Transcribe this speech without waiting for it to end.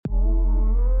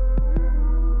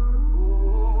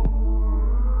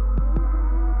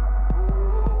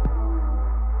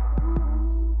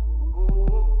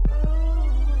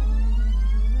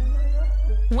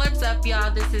What's up,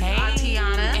 y'all? This is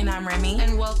Atiana. And I'm Remy.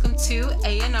 And welcome to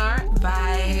A&R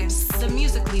Vibes, the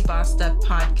Musically Bossed Up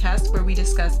podcast where we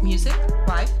discuss music,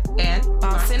 life, and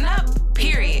bossing up,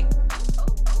 period.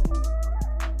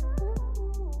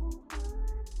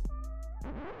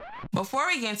 Before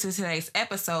we get into today's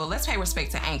episode, let's pay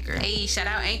respect to Anchor. Hey, shout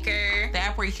out Anchor. The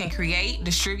app where you can create,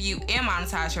 distribute, and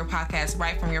monetize your podcast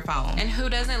right from your phone. And who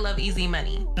doesn't love easy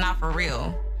money? Not for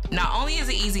real. Not only is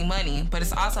it easy money, but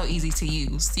it's also easy to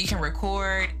use. You can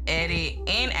record, edit,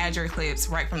 and add your clips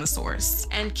right from the source.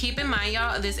 And keep in mind,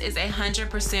 y'all, this is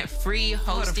 100% free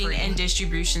hosting and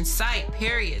distribution site,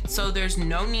 period. So there's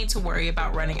no need to worry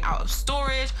about running out of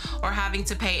storage or having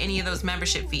to pay any of those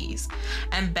membership fees.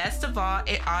 And best of all,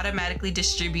 it automatically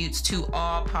distributes to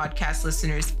all podcast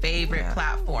listeners' favorite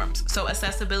platforms. So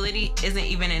accessibility isn't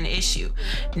even an issue.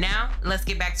 Now, let's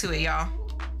get back to it, y'all.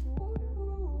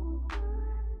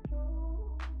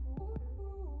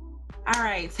 All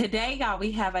right, today, y'all,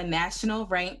 we have a national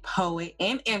ranked poet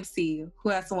and MC who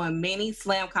has won many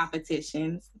slam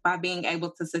competitions by being able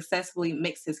to successfully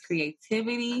mix his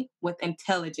creativity with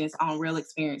intelligence on real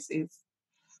experiences.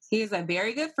 He is a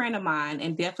very good friend of mine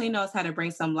and definitely knows how to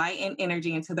bring some light and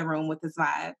energy into the room with his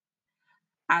vibe.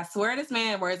 I swear this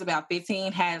man wears about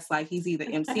 15 hats, like he's either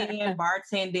MCing,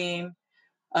 bartending,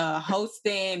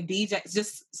 hosting, DJ,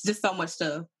 just so much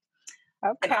stuff.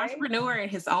 Okay. An entrepreneur in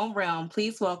his own realm.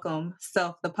 Please welcome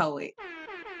Self the Poet.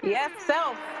 Yes,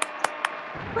 Self.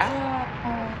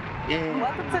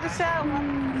 Welcome to the show.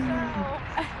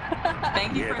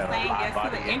 Thank you for saying yes to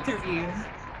the interview.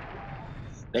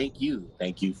 Thank you.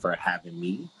 Thank you for having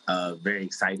me. Very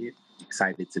excited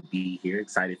to be here.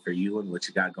 Excited for you and what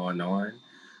you got going on.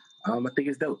 I think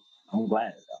it's dope. I'm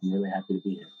glad. I'm really happy to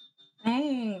be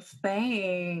here.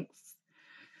 Thanks.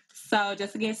 So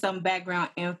just to get some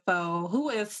background info, who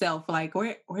is Self? Like,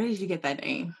 where did you get that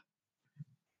name?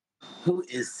 Who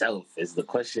is Self is the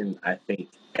question I think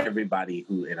everybody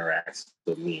who interacts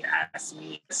with me asks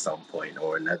me at some point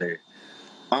or another.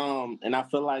 And I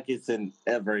feel like it's an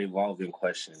ever-evolving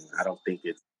question. I don't think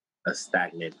it's a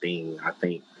stagnant thing. I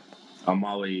think I'm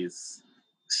always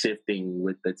shifting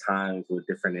with the times, with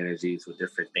different energies, with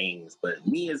different things. But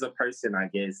me as a person, I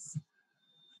guess,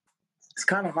 it's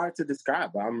kind of hard to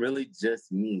describe, but I'm really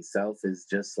just me. Self is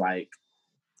just like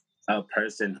a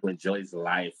person who enjoys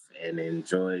life and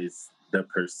enjoys the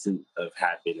pursuit of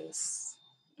happiness.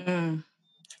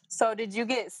 So did you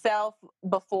get Self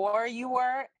before you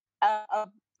were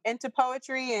into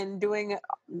poetry and doing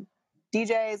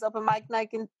DJs, open mic night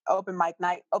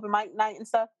and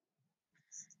stuff?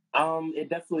 It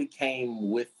definitely came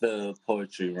with the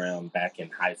poetry realm back in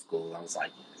high school. I was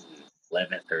like in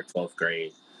 11th or 12th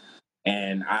grade.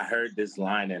 And I heard this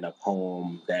line in a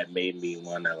poem that made me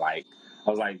want to I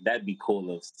was like, that'd be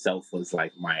cool if Self was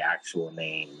like my actual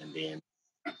name. And then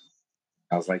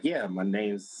I was like, yeah, my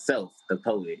name's Self, the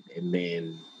poet. And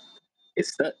then it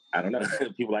stuck. I don't know.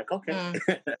 People like, okay.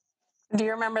 Do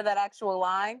you remember that actual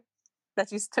line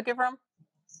that you took it from?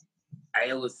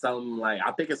 It was something like,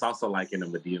 I think it's also like in a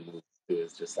Madea movie too.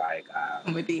 It's just like,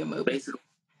 Madea movie. Basically,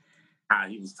 how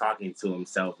he was talking to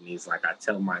himself and he's like, I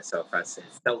tell myself, I said,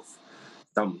 Self,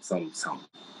 something.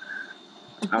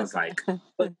 I was like,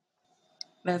 but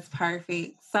That's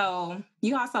perfect. So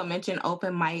you also mentioned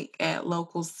open mic at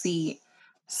Local Seat.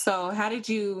 So how did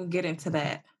you get into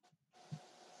that?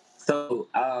 So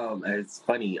it's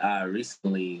funny.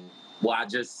 Recently, I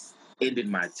just ended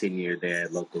my tenure there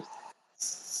at Local.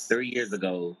 3 years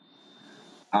ago,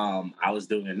 I was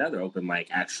doing another open mic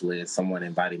actually, and someone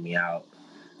invited me out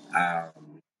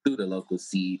to the Local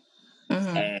Seat.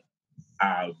 And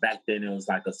back then, it was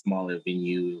like a smaller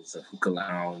venue. It was a hookah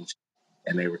lounge,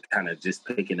 and they were kind of just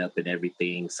picking up and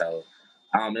everything. So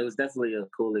it was definitely a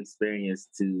cool experience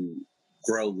to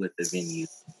grow with the venue.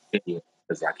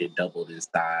 Because like it doubled in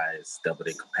size, doubled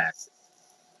in capacity,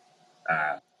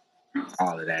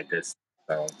 all of that good stuff.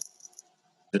 So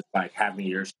just like having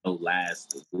your show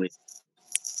last with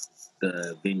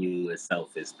the venue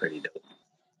itself is pretty dope.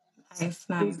 Nice.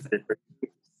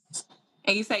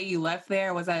 And you say you left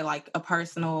there? Was that like a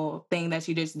personal thing that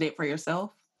you just did for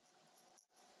yourself?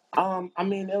 I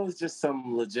mean, it was just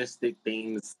some logistic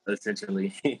things,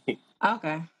 essentially.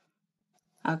 Okay.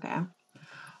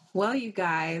 Well, you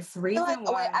guys, Wait,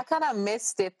 I kind of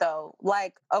missed it though.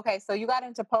 Like, okay, so you got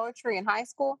into poetry in high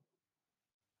school?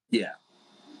 Yeah.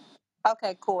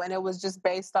 Okay, cool. And it was just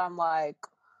based on like,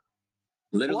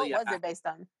 literally, what was it based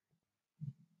on?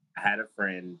 I had a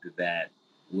friend that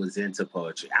was into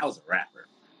poetry. I was a rapper.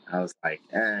 I was like,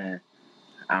 I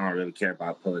don't really care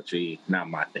about poetry. Not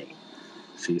my thing.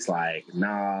 She's like,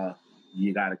 nah,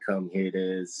 you gotta come hear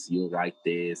this. You'll like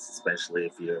this, especially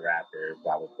if you're a rapper.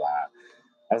 Blah blah blah.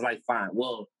 I was like, fine.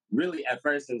 Well, really, at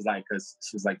first it was like, because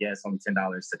she was like, yeah, it's only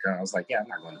 $10 to come. I was like, yeah, I'm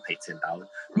not going to pay $10.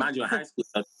 Mind you, in high school,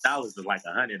 $10 was like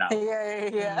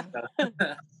 $100. Yeah.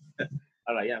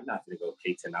 I was like, yeah, I'm not gonna go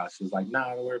pay $10. She was like,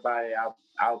 nah, don't worry about it.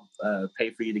 I'll pay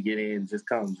for you to get in. Just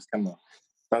come on. So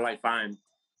I'm like, fine.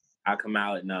 I'll come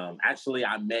out and actually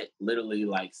I met literally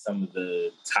like some of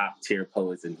the top tier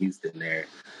poets in Houston there,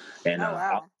 and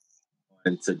wow.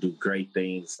 and to do great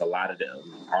things. A lot of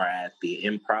them are at the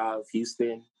Improv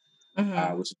Houston,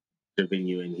 which is the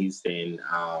venue in Houston.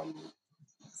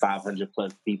 500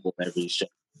 plus people every show.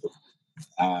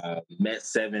 Met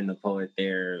Seven, the poet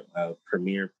there, a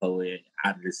premier poet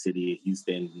out of the city of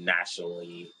Houston,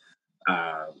 nationally,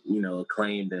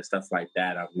 acclaimed and stuff like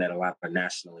that. I've met a lot of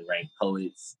nationally ranked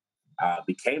poets.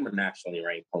 Became a nationally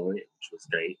ranked poet, which was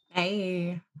great.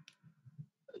 Hey.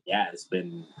 Yeah, it's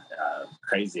been a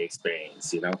crazy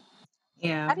experience,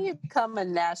 Yeah. How do you become a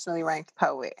nationally ranked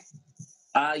poet?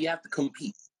 You have to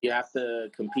compete. You have to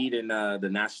compete in the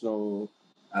National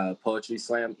Poetry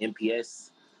Slam, NPS.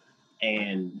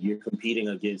 And you're competing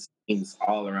against teams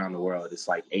all around the world. It's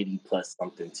like 80 plus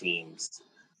something teams.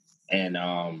 And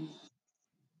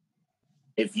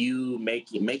if you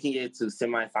making it to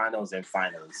semifinals and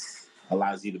finals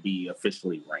allows you to be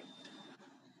officially ranked.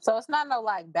 So it's not no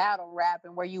like battle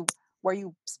rapping where you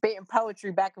spitting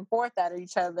poetry back and forth at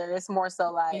each other. It's more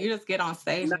so like you just get on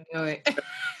stage and do it.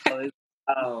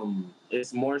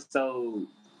 It's more so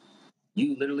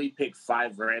you literally pick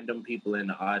 5 random people in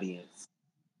the audience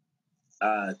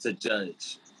to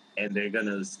judge, and they're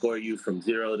gonna score you from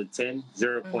 0 to 10,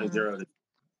 0.0 to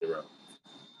 0.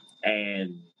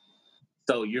 And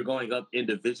so you're going up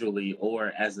individually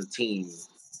or as a team,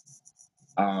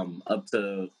 up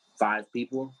to 5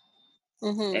 people.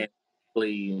 And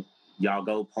y'all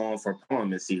go poem for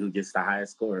poem and see who gets the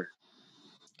highest score.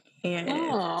 Yeah.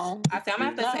 Oh, I think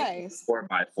I'm gonna have to take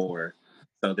 4x4.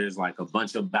 So there's like a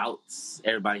bunch of bouts.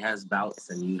 Everybody has bouts,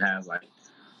 and you have like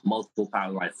multiple,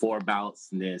 probably like 4 bouts,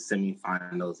 and then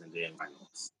semifinals, and then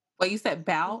finals. Well, you said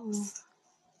bouts?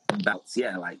 Bouts,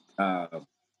 yeah, like I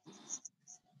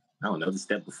don't know, the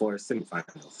step before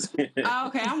semifinals. Oh,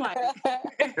 okay, I'm like,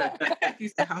 you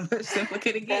said how much simpler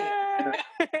could it get?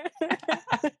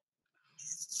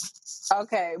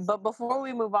 Okay, but before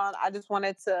we move on, I just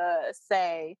wanted to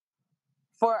say,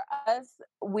 for us,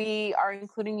 we are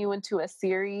including you into a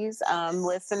series.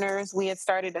 Listeners, we had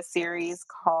started a series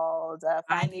called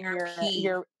Finding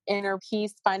Your Inner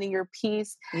Peace, Finding Your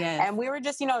Peace. Yes. And we were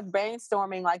just,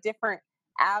 brainstorming like different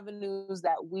avenues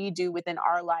that we do within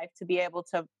our life to be able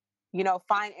to,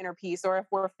 find inner peace. Or if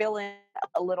we're feeling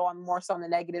a little more so on the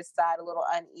negative side, a little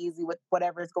uneasy with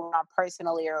whatever's going on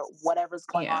personally or whatever's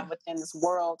going on within this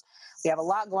world. We have a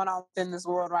lot going on within this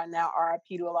world right now.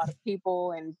 RIP to a lot of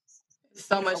people and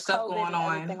so much stuff COVID going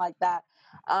on, everything like that.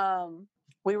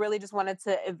 We really just wanted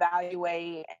to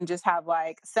evaluate and just have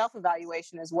like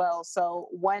self-evaluation as well. So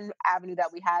one avenue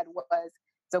that we had was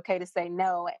it's okay to say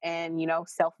no and,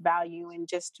 self-value and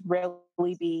just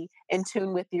really be in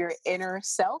tune with your inner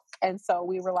self. And so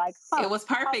we were like, it was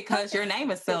perfect because your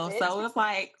name is Self. So it was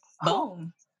like,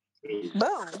 boom.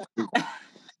 Boom.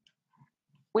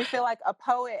 We feel like a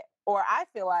poet, or I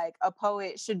feel like a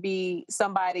poet should be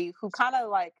somebody who kind of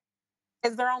like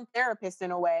is their own therapist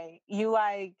in a way. You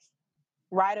like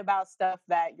write about stuff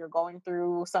that you're going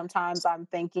through. Sometimes I'm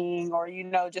thinking, or,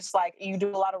 just like you do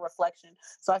a lot of reflection.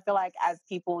 So I feel like as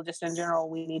people just in general,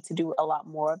 we need to do a lot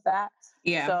more of that.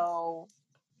 Yeah. So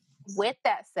with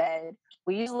that said,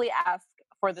 we usually ask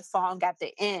for the song at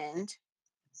the end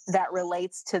that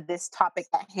relates to this topic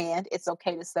at hand. It's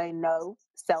okay to say no,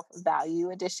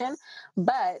 self-value edition.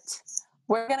 But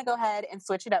we're going to go ahead and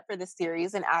switch it up for this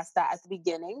series and ask that at the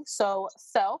beginning. So,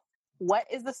 Self, what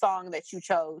is the song that you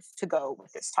chose to go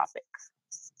with this topic?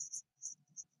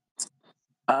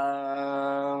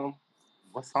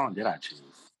 What song did I choose?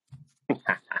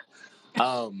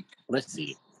 Let's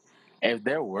see. If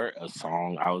there were a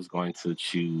song I was going to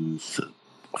choose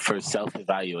for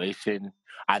self-evaluation,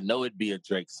 I know it'd be a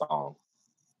Drake song.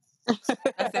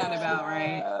 That sounds about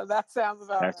right. That sounds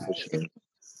about That's right. for sure.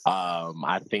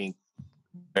 I think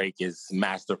Drake is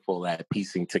masterful at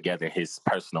piecing together his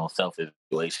personal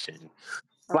self-evaluation.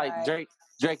 Right. Like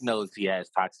Drake knows he has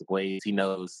toxic ways. He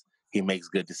knows he makes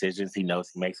good decisions. He knows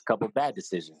he makes a couple bad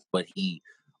decisions, but he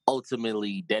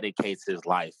ultimately dedicates his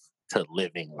life to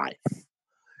living life.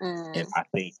 And I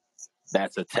think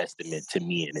that's a testament to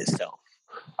me in itself.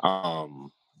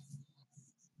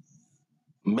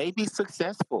 Maybe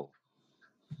Successful.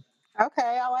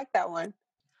 Okay, I like that one.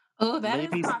 Oh, that is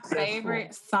my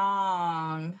favorite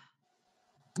song.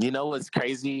 You know what's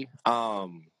crazy?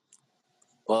 Well,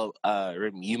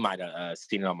 you might have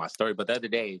seen it on my story, but the other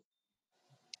day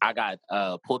I got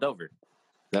pulled over.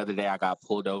 The other day I got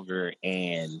pulled over,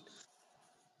 and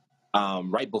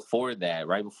right before that,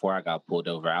 right before I got pulled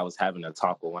over, I was having a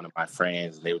talk with one of my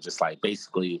friends, and they were just like,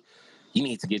 basically, you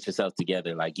need to get yourself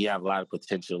together. Like, you have a lot of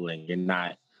potential, and you're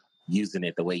not using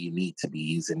it the way you need to be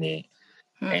using it.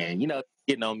 And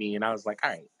getting on me, and I was like,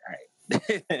 all right.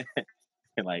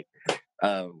 And like,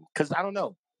 because I don't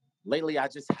know. Lately, I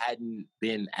just hadn't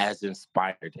been as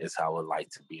inspired as I would like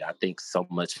to be. I think so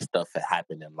much stuff had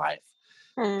happened in life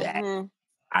that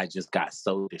I just got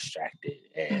so distracted,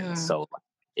 and so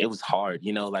it was hard.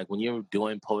 Like when you're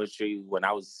doing poetry, when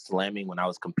I was slamming, when I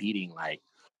was competing, like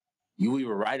we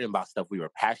were writing about stuff we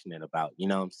were passionate about. You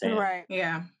know what I'm saying? Right.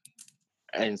 Yeah.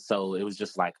 And so it was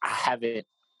just like I haven't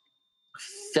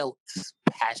felt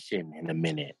passion in a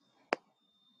minute.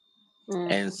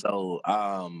 And so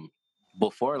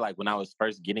before, like when I was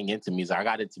first getting into music, I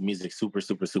got into music super,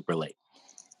 super, super late.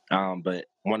 But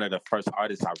one of the first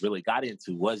artists I really got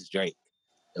into was Drake.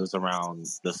 It was around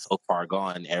the So Far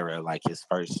Gone era, like his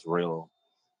first real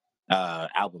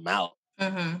album out.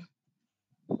 That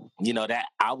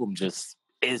album just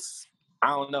is,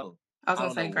 I don't know. I was going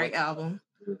to say great album.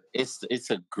 It's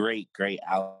a great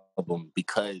album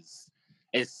because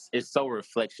it's so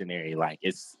reflectionary. Like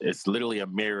it's literally a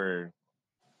mirror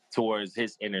towards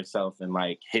his inner self and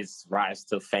like his rise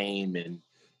to fame and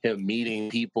him meeting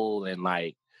people and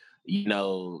like,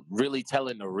 really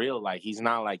telling the real, like he's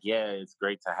not like, yeah, it's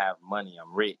great to have money,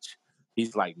 I'm rich.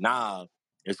 He's like, nah,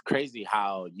 it's crazy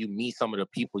how you meet some of the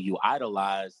people you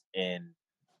idolize and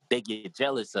they get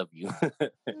jealous of you.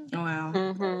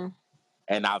 Wow.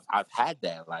 And I've had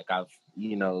that. Like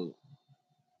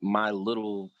my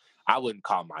little, I wouldn't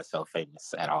call myself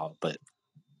famous at all, but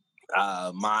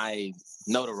my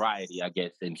notoriety, I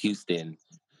guess, in Houston,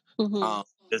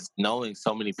 just knowing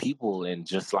so many people and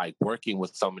just like working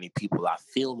with so many people, I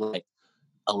feel like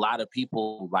a lot of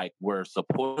people like were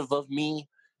supportive of me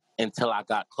until I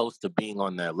got close to being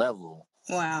on their level.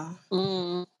 Wow.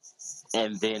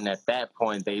 And then at that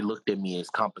point, they looked at me as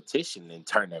competition and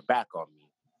turned their back on me.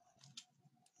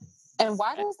 And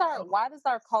why does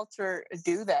our culture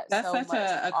do that? That's so such much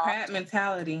a crap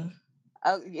mentality.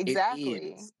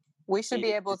 Exactly. We should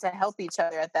be able to help each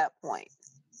other at that point.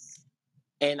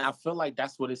 And I feel like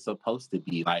that's what it's supposed to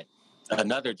be. Like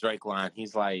another Drake line,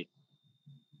 he's like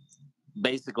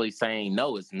basically saying,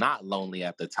 no, it's not lonely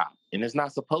at the top. And it's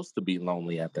not supposed to be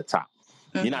lonely at the top.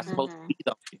 You're not supposed to be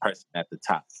the only person at the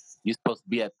top. You're supposed to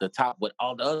be at the top with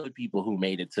all the other people who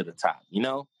made it to the top,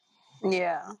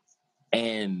 Yeah.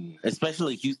 And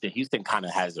especially Houston kind of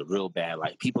has it real bad.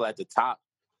 Like people at the top,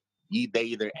 they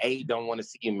either A, don't want to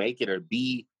see you make it, or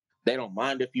B, they don't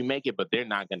mind if you make it, but they're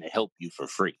not going to help you for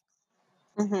free.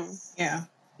 Yeah.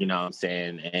 You know what I'm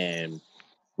saying? And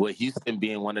with Houston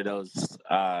being one of those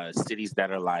cities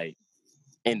that are like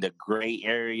in the gray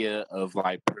area of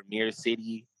like premier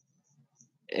city,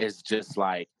 it's just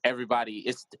like everybody,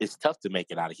 it's tough to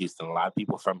make it out of Houston. A lot of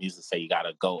people from Houston say you got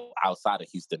to go outside of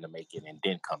Houston to make it and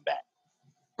then come back.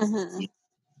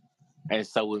 And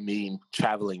so with me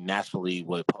traveling nationally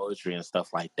with poetry and stuff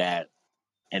like that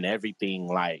and everything,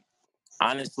 like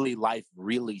honestly, life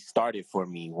really started for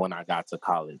me when I got to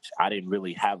college. I didn't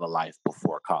really have a life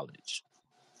before college.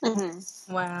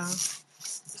 Wow.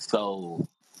 So,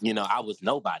 I was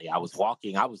nobody. I was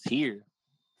walking, I was here,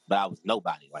 but I was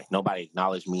nobody. Like nobody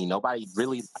acknowledged me. Nobody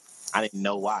really, I didn't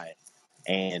know why.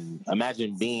 And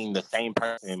imagine being the same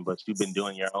person, but you've been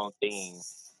doing your own thing.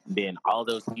 Then all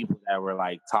those people that were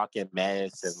like talking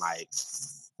mess and like,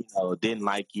 didn't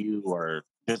like you, or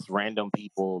just random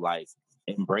people like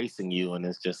embracing you. And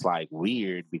it's just like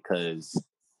weird because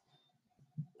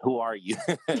who are you?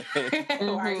 Why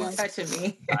are you touching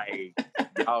me? Like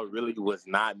y'all really was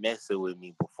not messing with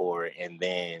me before. And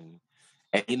then,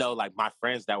 like my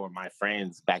friends that were my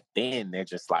friends back then, they're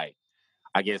just like,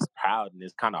 I guess proud. And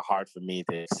it's kind of hard for me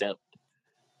to accept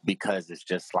because it's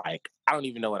just like, I don't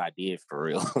even know what I did for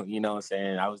real. You know what I'm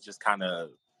saying? I was just kind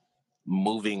of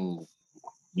moving,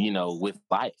 with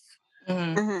life.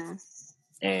 And,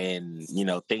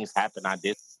 things happen. I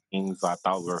did things I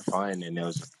thought were fun. And it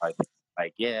was just like,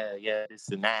 yeah, this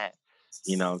and that.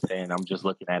 You know what I'm saying? I'm just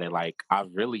looking at it like,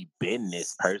 I've really been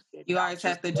this person. You always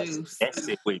have the juice.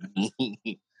 It with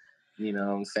me. You know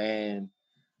what I'm saying?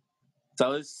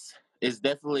 So it's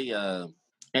definitely a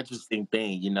interesting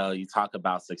thing. You talk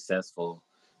about successful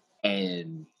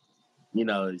and,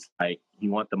 it's like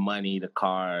you want the money, the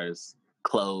cars,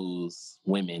 clothes,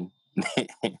 women.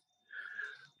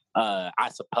 I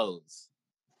suppose.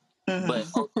 But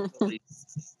ultimately,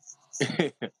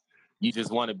 you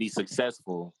just want to be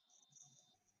successful.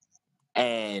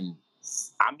 And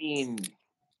I mean,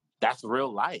 that's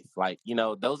real life. Like,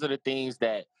 those are the things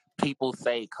that people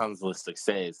say comes with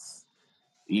success.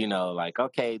 Like,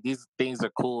 okay, these things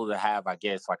are cool to have, I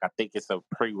guess. Like, I think it's a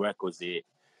prerequisite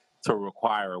to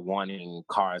require wanting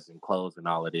cars and clothes and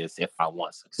all of this if I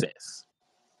want success.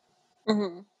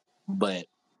 Mm-hmm. But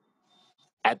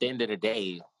at the end of the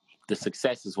day, the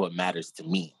success is what matters to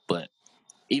me. But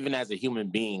even as a human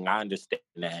being, I understand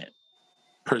that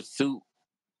pursuit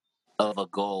of a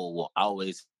goal will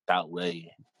always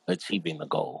outweigh achieving the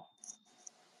goal.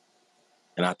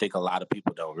 And I think a lot of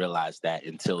people don't realize that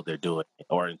until they're doing it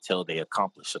or until they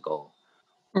accomplish a goal.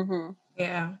 Mm-hmm.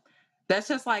 Yeah. That's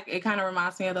just like, it kind of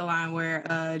reminds me of the line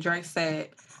where Drake said,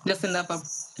 just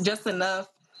enough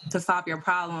to solve your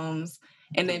problems,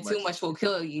 and then too much will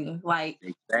kill you. Like,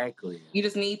 exactly. You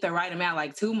just need the right amount.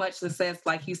 Like, too much success,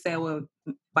 like you said, will,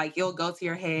 like, you'll go to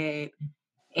your head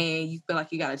and you feel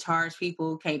like you got to charge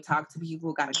people, can't talk to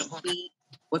people, got to compete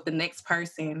with the next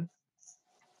person.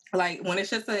 Like, when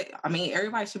it's just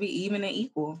everybody should be even and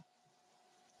equal.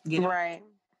 Right.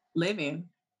 Living.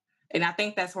 And I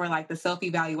think that's where, like, the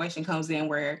self-evaluation comes in,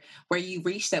 where you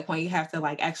reach that point, you have to,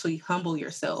 like, actually humble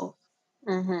yourself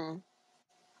to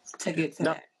get to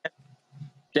that.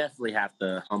 Definitely have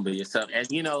to humble yourself. And,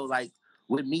 like,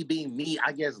 with me being me,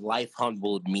 I guess life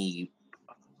humbled me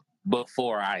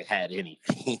before I had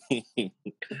anything.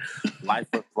 Life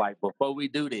was like, before we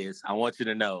do this, I want you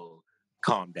to know,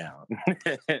 calm down.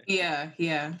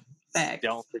 Yeah. Facts.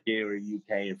 Don't forget where you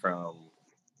came from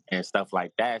and stuff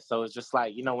like that. So it's just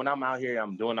like, when I'm out here,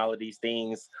 I'm doing all of these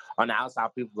things. On the outside,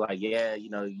 people are like, yeah,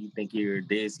 you think you're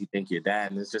this, you think you're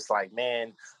that. And it's just like,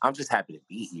 man, I'm just happy to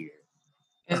be here.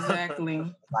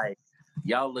 Exactly. Like,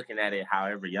 y'all looking at it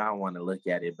however y'all want to look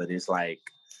at it, but it's like,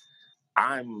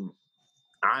 I'm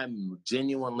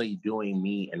genuinely doing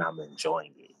me and I'm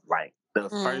enjoying it. Like, the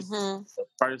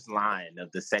first line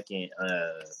of the second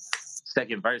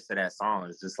verse of that song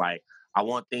is just like, I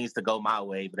want things to go my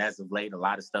way, but as of late, a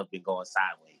lot of stuff been going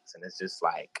sideways. And it's just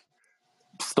like,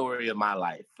 story of my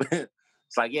life.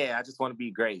 It's like, yeah, I just want to be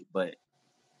great, but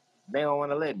they don't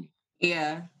want to let me.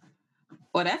 Yeah.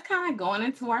 Well, that's kind of going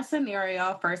into our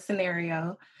first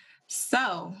scenario.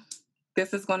 So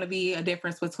this is going to be a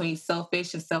difference between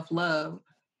selfish and self-love.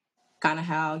 Kind of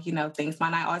how, things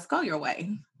might not always go your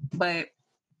way. But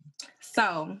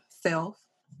so, self,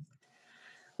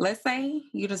 let's say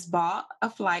you just bought a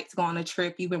flight to go on a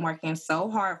trip you've been working so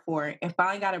hard for and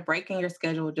finally got a break in your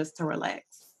schedule just to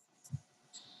relax.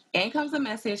 In comes a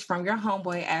message from your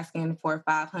homeboy asking for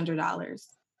 $500.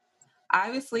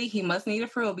 Obviously, he must need a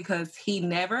frill because he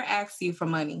never asks you for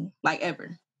money, like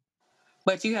ever.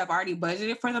 But you have already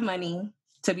budgeted for the money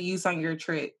to be used on your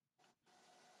trip.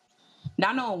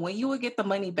 Not knowing when you will get the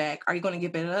money back, are you going to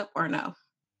give it up or no?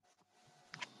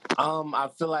 I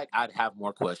feel like I'd have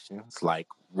more questions, like,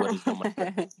 what is the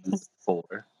money used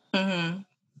for? Mm-hmm.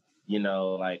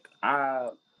 Like,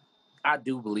 I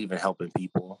do believe in helping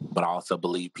people, but I also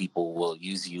believe people will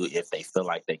use you if they feel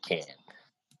like they can.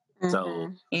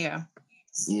 So, yeah.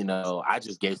 I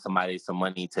just gave somebody some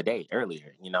money today,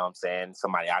 earlier, you know what I'm saying?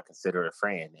 Somebody I consider a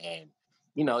friend, and,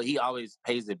 he always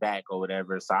pays it back or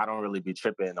whatever, so I don't really be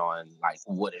tripping on, like,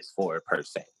 what it's for per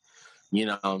se. You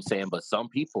know what I'm saying? But some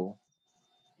people,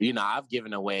 I've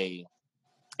given away,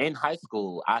 in high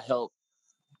school, I helped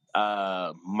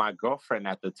my girlfriend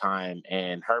at the time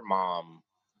and her mom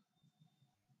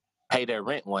pay their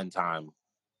rent one time.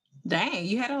 Dang,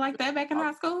 you had it like that back in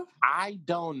high school? I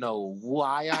don't know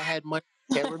why I had money.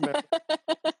 Can't remember.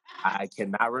 I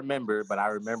cannot remember, but I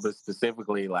remember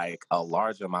specifically, like, a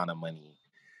large amount of money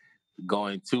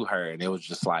going to her. And it was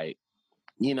just like,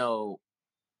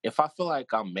 if I feel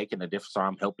like I'm making a difference or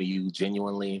I'm helping you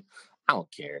genuinely, I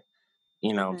don't care.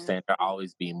 You know what I'm saying? There'll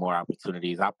always be more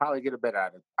opportunities. I'll probably get a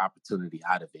better opportunity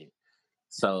out of it.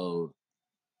 So,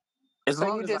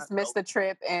 so you just miss the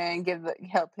trip and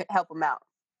help them out.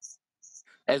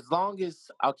 As long as,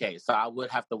 okay, so I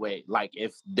would have to wait. Like,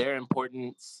 if their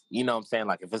importance, you know what I'm saying?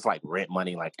 Like, if it's like rent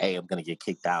money, like, hey, I'm going to get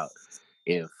kicked out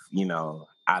if,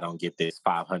 I don't get this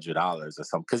 $500 or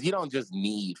something. Because you don't just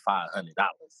need $500.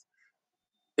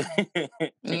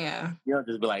 Yeah. You don't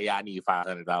just be like, yeah, I need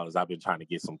 $500. I've been trying to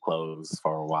get some clothes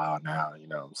for a while now. You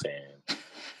know what I'm saying?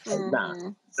 Like,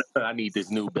 nah, I need this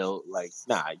new belt. Like,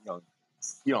 nah, you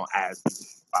don't ask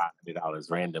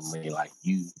 $500 randomly. Like,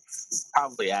 you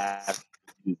probably ask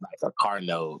like a car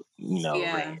note, rent or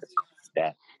something like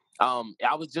that.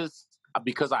 I was just,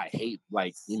 because I hate,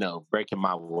 like, breaking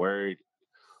my word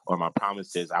or my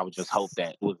promises, I would just hope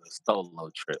that it was a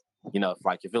solo trip.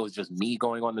 If it was just me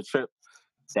going on the trip,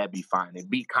 that'd be fine. It'd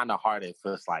be kind of hard if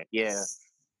it's like, yeah,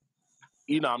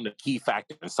 I'm the key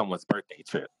factor in someone's birthday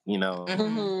trip,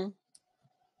 Mm-hmm.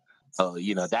 So,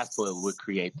 that's what would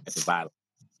create the divide.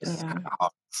 It's kind of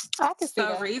hard. I can see The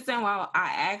that. reason why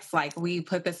I asked, like, we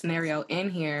put the scenario in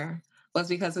here was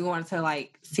because we wanted to,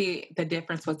 like, see the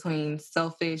difference between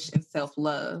selfish and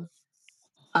self-love.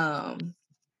 Well,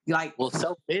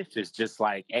 selfish is just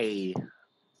like, hey,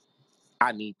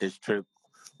 I need this trip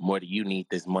more than you need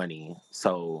this money.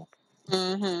 So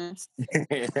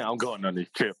Mm-hmm. I'm going on this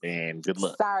trip, and good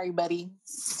luck. Sorry, buddy.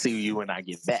 See you when I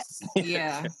get back.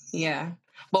 Yeah.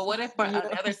 But what if, from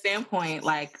another standpoint,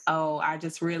 like, oh, I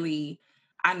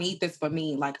need this for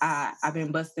me. Like, I've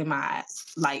been busting my,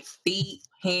 like, feet,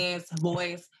 hands,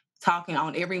 voice, talking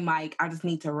on every mic. I just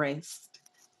need to rest.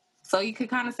 So you could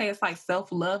kind of say it's like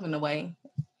self-love in a way.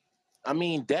 I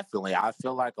mean, definitely. I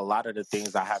feel like a lot of the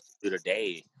things I have to do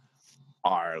today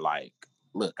are like,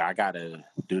 look, I got to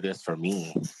do this for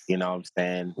me. You know what I'm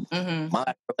saying? Mm-hmm.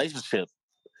 My relationship,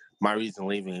 my reason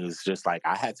leaving was just like,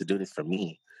 I had to do this for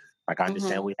me. Like, I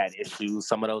understand we had issues.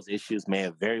 Some of those issues may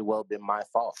have very well been my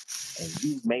fault. And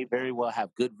you may very well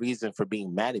have good reason for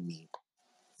being mad at me.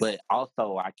 But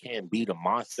also, I can't be the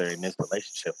monster in this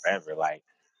relationship forever. Like,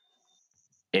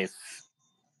 if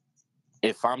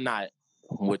I'm not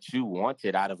what you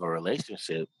wanted out of a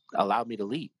relationship, allow me to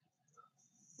leave.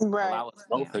 Right. Allow us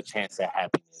both a chance at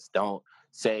happiness. Don't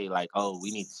say like, oh,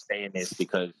 we need to stay in this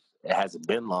because it hasn't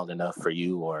been long enough for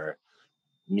you, or,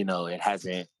 it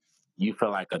hasn't, you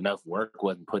feel like enough work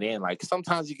wasn't put in. Like,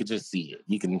 sometimes you can just see it.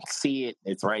 You can see it.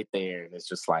 It's right there. And it's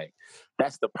just like,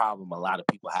 that's the problem a lot of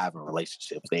people have in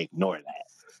relationships. They ignore that.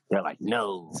 They're like,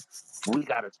 no, we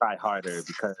got to try harder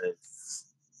because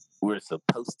we're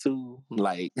supposed to.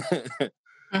 Like,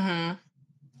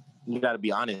 you got to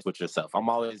be honest with yourself. I'm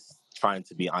always trying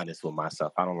to be honest with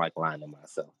myself. I don't like lying to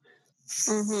myself.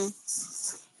 Mm-hmm.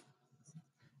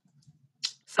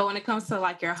 So when it comes to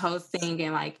like your hosting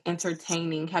and like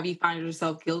entertaining, have you found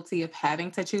yourself guilty of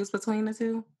having to choose between the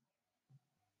two?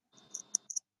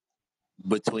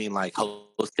 Between like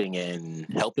hosting and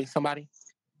helping somebody?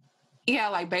 Yeah,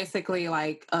 like basically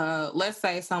like let's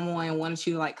say someone wanted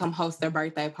you to like come host their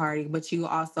birthday party, but you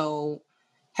also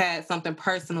had something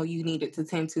personal you needed to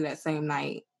tend to that same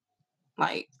night.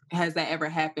 Like, has that ever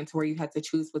happened to where you had to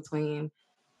choose between,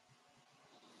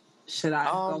 should I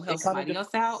go help somebody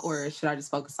else out or should I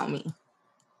just focus on me?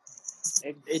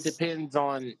 It depends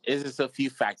on, there's a few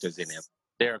factors in it.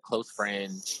 They're a close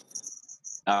friend.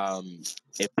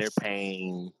 If they're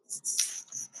paying,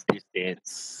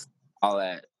 distance, all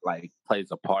that like plays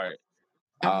a part.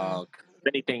 If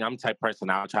anything, I'm the type of person,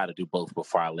 I'll try to do both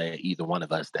before I let either one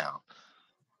of us down.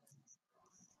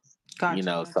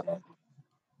 Gotcha. So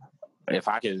if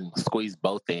I can squeeze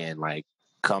both in, like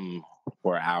come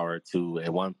for an hour or two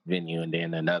at one venue and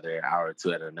then another hour or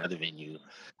two at another venue,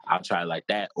 I'll try like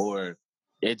that. Or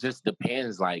it just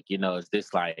depends, like, is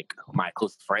this like my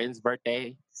close friend's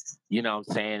birthday? You know what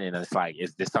I'm saying? And it's like,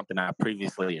 is this something I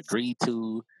previously agreed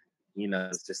to?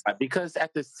 It's just like, because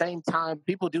at the same time,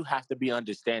 people do have to be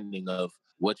understanding of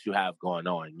what you have going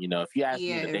on. If you ask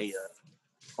me the day of,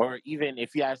 or even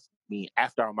if you ask me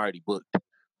after I'm already booked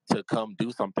to come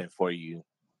do something for you,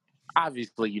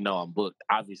 obviously, I'm booked.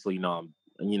 Obviously,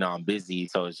 I'm busy.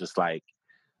 So it's just like,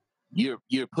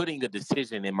 you're putting a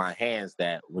decision in my hands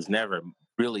that was never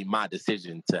really my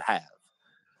decision to have.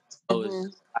 So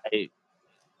it's like,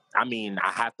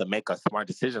 I have to make a smart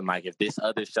decision. Like, if this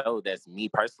other show that's me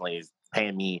personally is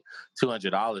paying me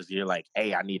 $200, you're like,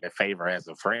 hey, I need a favor as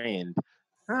a friend,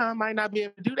 I might not be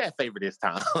able to do that favor this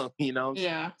time. You know what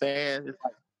I'm saying? It's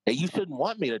like, hey, you shouldn't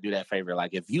want me to do that favor.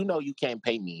 Like, if you you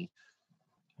pay me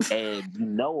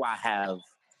and I have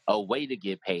a way to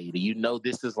get paid,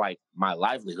 this is like my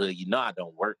livelihood, I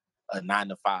don't work a 9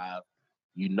 to 5,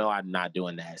 I'm not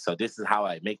doing that. So this is how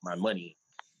I make my money.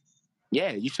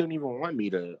 Yeah, you shouldn't even want me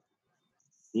to,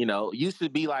 you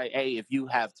should be like, hey, if you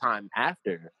have time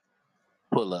after,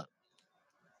 pull up.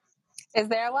 Is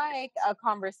there like a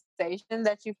conversation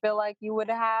that you feel like you would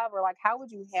have, or like how would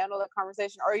you handle the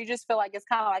conversation? Or you just feel like it's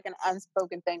kind of like an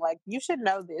unspoken thing, like you should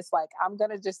know this, like I'm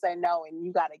gonna just say no and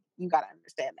you gotta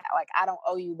understand that. Like, I don't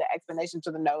owe you the explanation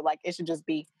to the no, like it should just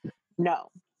be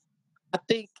no. I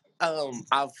think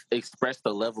I've expressed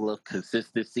a level of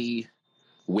consistency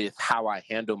with how I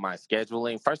handle my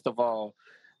scheduling. First of all,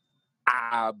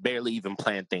 I barely even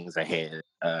plan things ahead.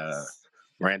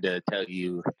 Miranda tell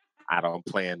you I don't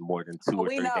plan more than 2 or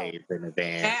 3 days in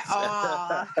advance.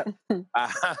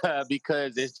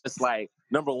 Because it's just like,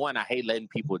 number one, I hate letting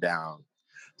people down.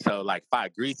 So like if I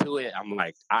agree to it, I'm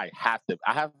like, I have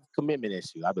a commitment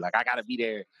issue. I'll be like, I gotta be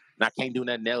there and I can't do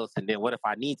nothing else. And then what if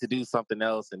I need to do something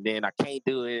else and then I can't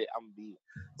do it?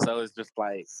 So it's just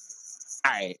like,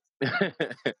 all right.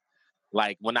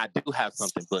 Like when I do have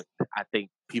something booked, I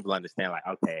think people understand like,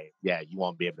 okay, yeah, you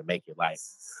won't be able to make it. Like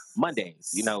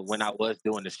Mondays, when I was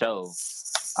doing the show,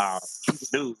 people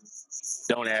knew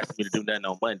don't ask me to do nothing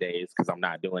on Mondays because I'm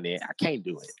not doing it. I can't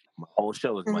do it. My whole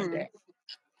show is Monday.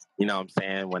 You know what I'm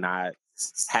saying? When I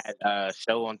had a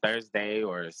show on Thursday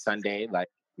or Sunday, like,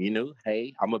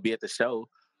 hey, I'm going to be at the show.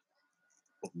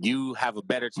 You have a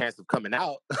better chance of coming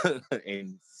out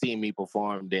and seeing me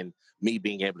perform than me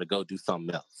being able to go do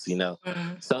something else,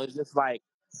 Mm-hmm. So it's just like,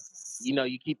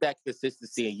 you keep that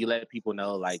consistency and you let people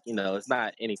know, like, it's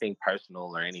not anything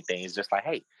personal or anything. It's just like,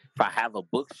 hey, if I have a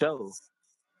book show,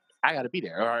 I got to be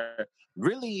there. Or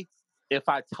really, if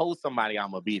I told somebody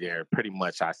I'm going to be there, pretty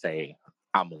much I say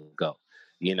I'm going to go.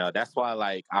 That's why,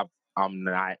 like, I'm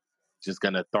not just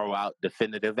going to throw out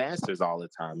definitive answers all the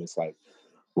time. It's like,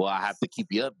 well, I have to keep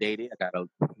you updated. I got to,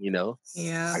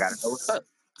 Yeah. I got to know what's up.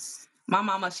 My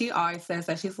mama, she always says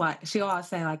that. She always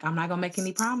say, like, I'm not going to make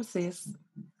any promises,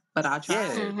 but I'll try.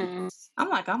 Yeah. I'm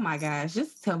like, oh my gosh,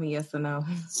 just tell me yes or no.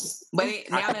 But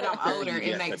now that I'm older,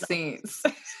 it makes sense.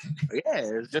 Yeah,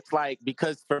 it's just like,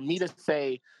 because for me to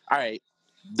say, all right,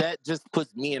 that just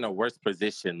puts me in a worse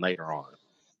position later on.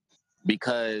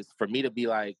 Because for me to be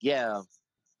like, yeah,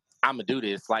 I'm going to do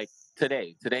this, like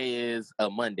today is a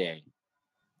Monday.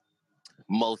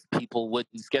 Most people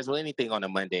wouldn't schedule anything on a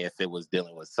Monday if it was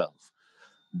dealing with self.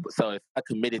 So if I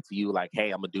committed to you, like,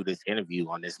 hey, I'm going to do this interview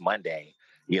on this Monday,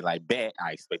 you're like, bet,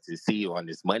 I expect to see you on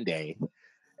this Monday.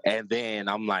 And then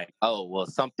I'm like, oh, well,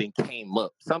 something came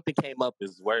up. Something came up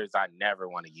is words I never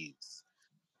want to use.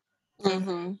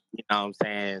 Mm-hmm. You know what I'm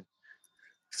saying?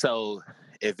 So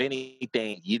if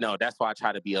anything, that's why I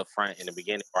try to be upfront in the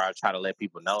beginning, or I try to let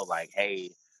people know, like,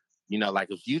 hey,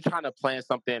 like if you trying to plan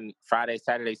something Friday,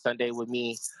 Saturday, Sunday with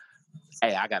me,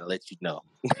 hey, I gotta let you know.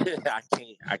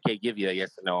 I can't give you a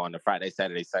yes or no on the Friday,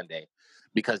 Saturday, Sunday,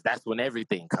 because that's when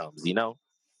everything comes,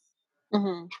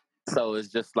 Mm-hmm. So it's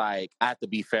just like I have to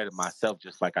be fair to myself,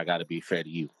 just like I gotta be fair to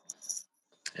you.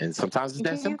 And sometimes it's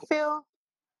that simple.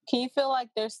 Can you feel like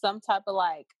there's some type of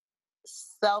like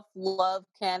self-love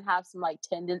can have some like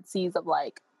tendencies of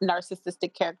like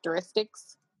narcissistic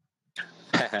characteristics?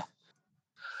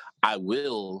 I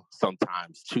will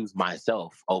sometimes choose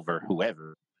myself over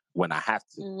whoever when I have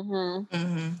to. Mm-hmm.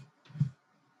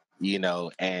 Mm-hmm.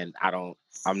 And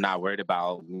I'm not worried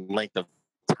about length of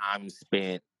time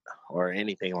spent or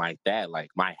anything like that.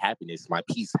 Like my happiness, my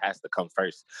peace has to come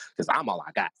first, because I'm all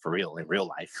I got for real in real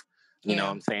life. You know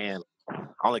what I'm saying?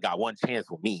 I only got one chance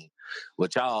with me.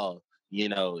 With y'all,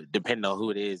 depending on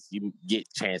who it is, you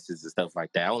get chances and stuff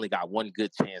like that. I only got one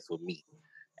good chance with me.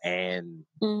 And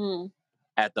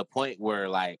at the point where,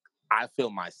 like, I feel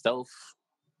myself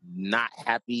not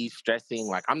happy, stressing,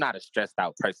 like, I'm not a stressed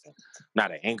out person,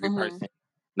 not an angry person,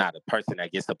 not a person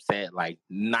that gets upset. Like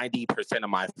 90% of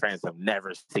my friends have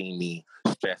never seen me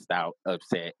stressed out,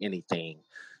 upset, anything.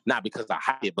 Not because I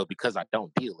hide it, but because I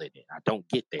don't deal with it. I don't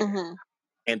get there.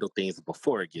 Handle things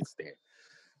before it gets there.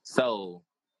 So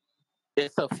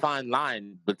it's a fine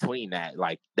line between that,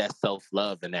 like that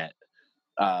self-love and that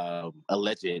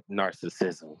alleged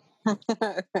narcissism.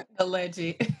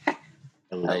 Alleged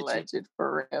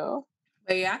for real.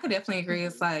 But yeah, I could definitely agree.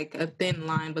 It's like a thin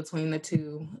line between the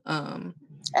two. And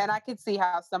I could see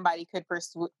how somebody could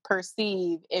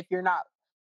perceive if you're not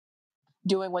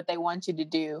doing what they want you to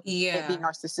do. It being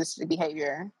narcissistic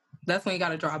behavior. That's when you got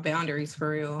to draw boundaries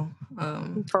for real.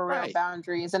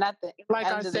 Boundaries. And at the end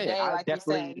of the day, like you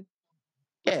said.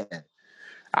 Yeah,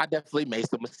 I definitely made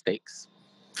some mistakes.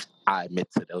 I admit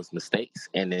to those mistakes.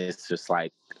 And it's just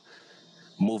like,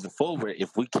 moving forward,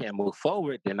 if we can't move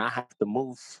forward, then I have to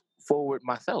move forward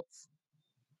myself.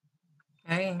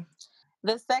 Hey.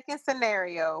 The second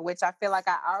scenario, which I feel like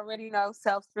I already know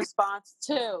Self's response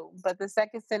to, but the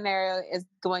second scenario is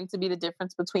going to be the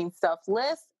difference between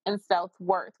selfless and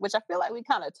self-worth, which I feel like we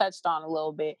kind of touched on a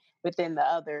little bit within the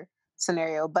other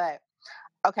scenario. But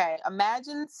okay,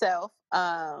 imagine Self.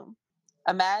 Did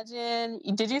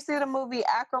you see the movie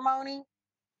Acrimony?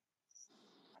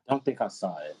 I don't think I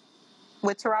saw it.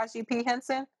 With Taraji P.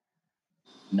 Henson?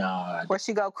 No. Where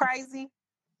she go crazy?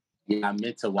 Yeah, I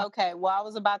meant to watch. Okay, well, I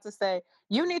was about to say,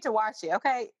 you need to watch it,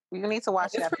 okay? You need to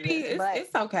watch it after this. But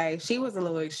it's okay. She was a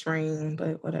little extreme,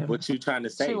 but whatever. What you trying to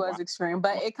say? She was extreme,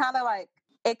 but it kind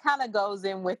of goes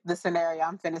in with the scenario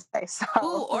I'm finna say. So.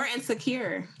 Ooh, or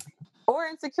Insecure.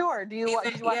 Did you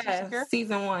watch Insecure?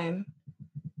 Season 1.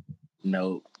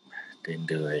 Nope, didn't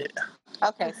do it.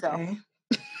 Okay, so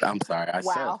I'm sorry. I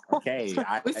Wow. said okay.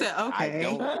 We said okay. I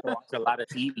don't watch a lot of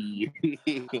TV.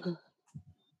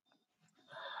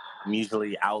 I'm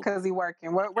usually out. Because he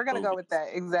working. We're gonna go with that.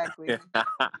 Exactly.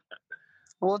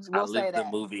 We'll I say live the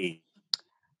that. movie.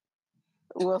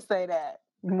 We'll say that.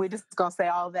 We're just gonna say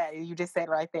all that. You just said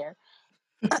right there.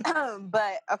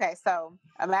 But okay, so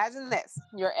imagine this.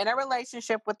 You're in a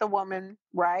relationship with a woman,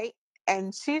 right?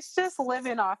 And she's just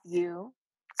living off you.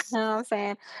 You know what I'm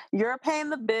saying? You're paying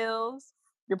the bills,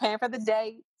 you're paying for the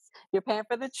dates, you're paying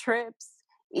for the trips,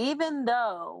 even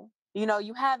though,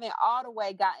 you haven't all the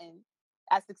way gotten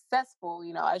as successful,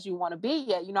 as you want to be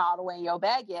yet, you're not all the way in your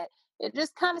bag yet. It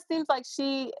just kind of seems like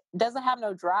she doesn't have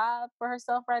no drive for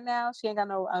herself right now. She ain't got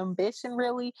no ambition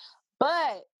really,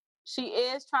 but she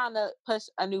is trying to push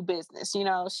a new business.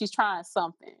 She's trying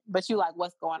something, but you like,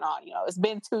 what's going on? It's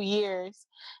been 2 years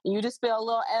and you just feel a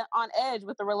little on edge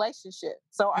with the relationship.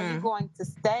 So are you going to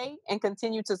stay and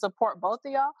continue to support both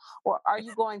of y'all? Or are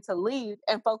you going to leave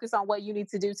and focus on what you need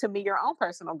to do to meet your own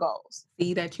personal goals?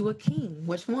 See that you a king.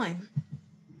 Which one?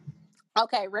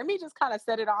 Okay, Remy just kind of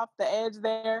set it off the edge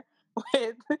there.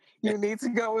 With you need to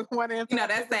go with one answer.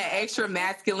 That's that extra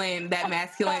masculine, that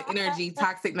masculine energy,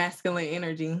 toxic masculine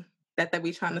energy that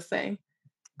we trying to say.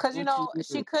 Because,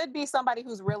 she could be somebody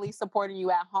who's really supporting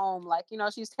you at home. Like,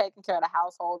 she's taking care of the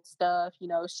household stuff.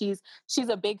 She's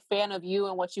a big fan of you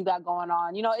and what you got going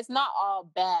on. It's not all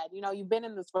bad. You've been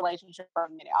in this relationship for a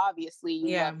minute. Obviously,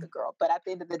 you love the girl. But at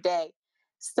the end of the day,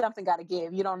 something got to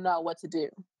give. You don't know what to do.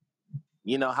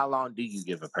 How long do you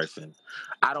give a person?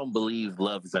 I don't believe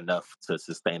love is enough to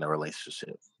sustain a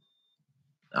relationship.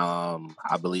 I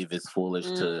believe it's foolish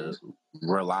to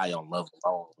rely on love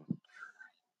alone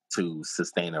to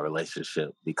sustain a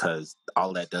relationship, because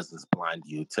all that does is blind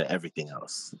you to everything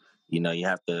else. You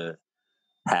have to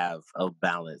have a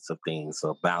balance of things,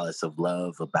 a balance of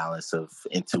love, a balance of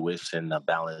intuition, a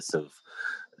balance of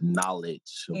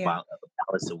knowledge, a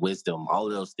balance of wisdom. All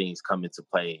of those things come into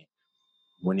play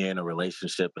when you're in a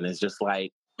relationship. And it's just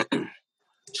like,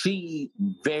 she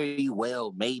very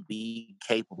well may be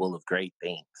capable of great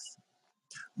things.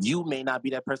 You may not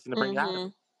be that person to bring out of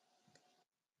it.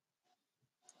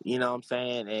 You know what I'm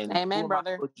saying? And amen,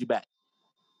 brother. Hold you back.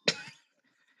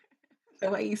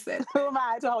 The way you said, who am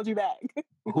I to hold you back?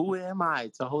 Who am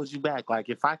I to hold you back? Like,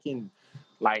 if I can,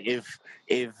 like, if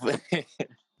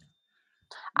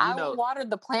I watered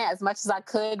the plant as much as I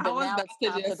could, but now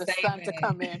it's time for the sun to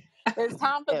come in. It's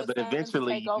time for the sun to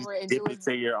take over and dip do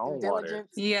into your own water.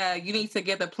 Yeah, you need to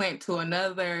get the plant to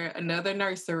another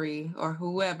nursery or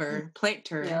whoever,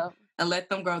 planter, and let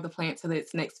them grow the plant to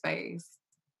its next phase.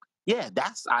 Yeah,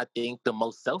 that's, I think, the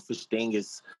most selfish thing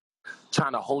is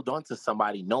trying to hold on to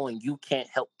somebody knowing you can't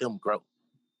help them grow.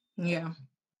 Yeah.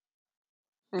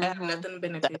 Nothing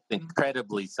benefits. That's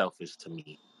incredibly selfish to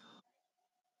me.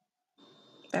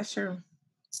 That's true.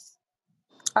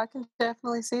 I can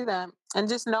definitely see that. And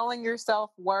just knowing your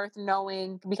self-worth,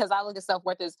 because I look at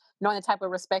self-worth as knowing the type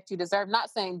of respect you deserve, not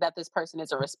saying that this person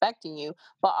isn't respecting you,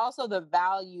 but also the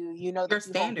value, that your you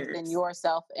standards hold within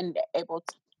yourself and able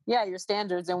to, your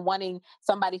standards, and wanting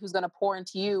somebody who's going to pour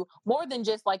into you more than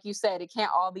just, like you said, it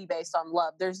can't all be based on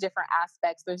love. There's different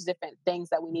aspects. There's different things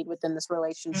that we need within this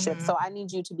relationship. So I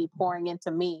need you to be pouring into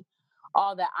me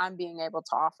all that I'm being able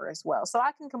to offer as well. So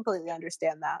I can completely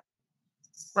understand that.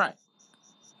 Right.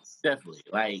 Definitely.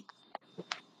 Like,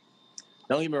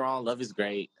 don't get me wrong, love is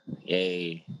great.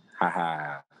 Yay.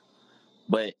 Haha.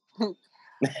 But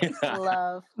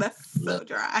love. That's so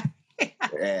dry.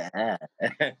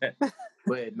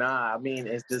 But nah, I mean,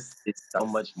 it's so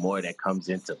much more that comes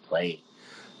into play.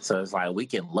 So it's like, we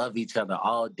can love each other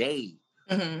all day,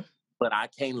 but I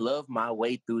can't love my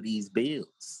way through these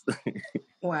bills.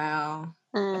 Wow.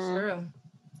 That's true.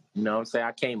 You know what I'm saying?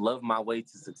 I can't love my way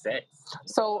to success.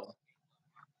 So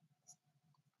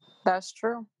that's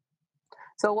true.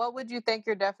 So what would you think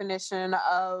your definition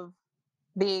of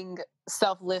being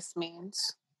selfless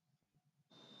means?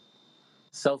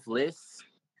 Selfless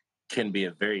can be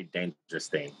a very dangerous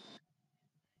thing.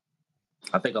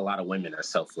 I think a lot of women are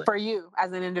selfless. For you,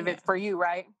 as an individual, for you,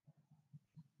 right?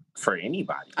 For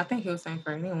anybody. I think he was saying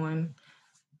for anyone.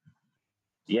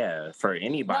 Yeah, for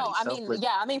anybody. No,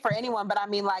 I mean for anyone, but I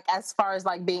mean, like, as far as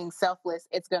like being selfless,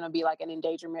 it's going to be like an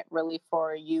endangerment really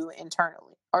for you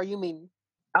internally. Or you mean?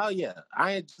 Oh yeah,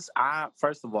 I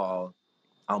first of all,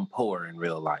 I'm poor in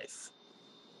real life.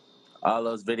 All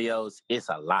those videos, it's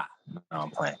a lie. No,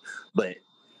 I'm playing. But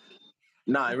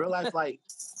no, in real life, like,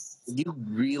 you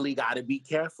really got to be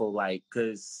careful, like,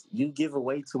 because you give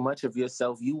away too much of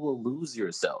yourself, you will lose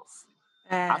yourself.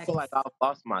 I feel like I've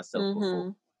lost myself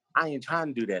before. I ain't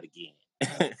trying to do that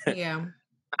again. Yeah.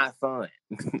 not fun.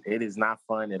 It is not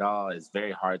fun at all. It's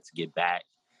very hard to get back.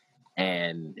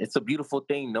 And it's a beautiful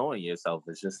thing knowing yourself.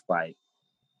 It's just like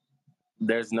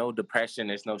there's no depression,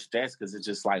 there's no stress because it's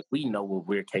just like we know what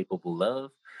we're capable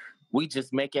of. We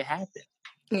just make it happen.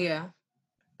 Yeah,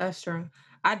 that's true.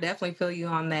 I definitely feel you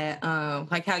on that.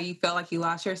 Like how you felt like you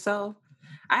lost yourself.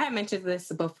 I had mentioned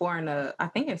this before I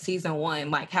think in season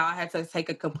 1, like how I had to take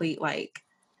a complete like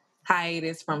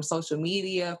hiatus from social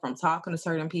media, from talking to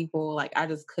certain people. Like I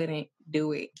just couldn't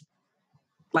do it.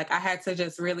 Like I had to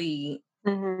just really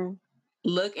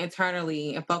look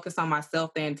internally and focus on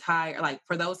myself the entire, like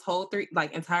for those whole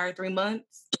entire 3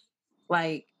 months.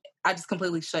 Like I just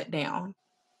completely shut down.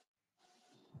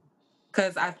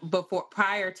 Because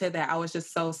prior to that, I was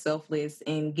just so selfless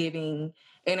in giving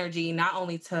energy, not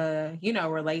only to,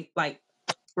 relate like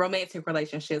romantic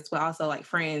relationships, but also like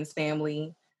friends,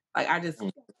 family. Like I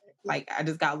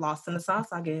just got lost in the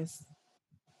sauce, I guess.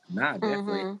 Nah,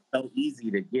 definitely. It's so easy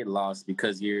to get lost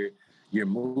because you're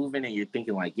moving and you're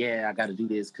thinking like, yeah, I got to do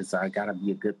this because I got to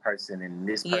be a good person, and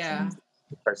this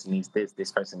person needs this,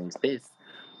 this person needs this.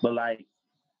 But like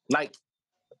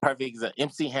perfect example,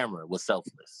 MC Hammer was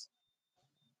selfless.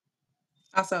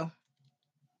 Also,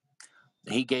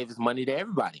 he gave his money to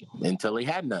everybody until he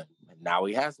had none, and now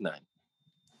he has none.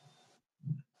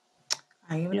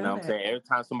 You know what I'm saying? Every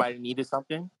time somebody needed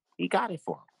something, he got it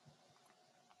for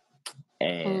them.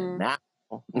 And now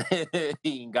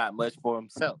he ain't got much for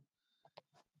himself.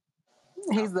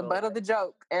 He's the butt of the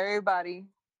joke. Everybody.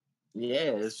 Yeah,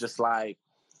 it's just like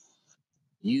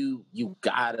you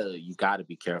gotta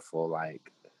be careful.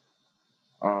 Like,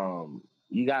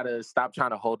 you gotta stop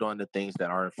trying to hold on to things that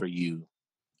aren't for you.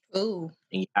 Ooh.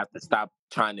 And you have to stop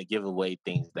trying to give away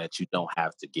things that you don't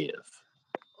have to give.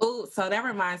 Ooh, so that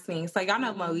reminds me. So y'all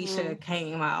know Moesha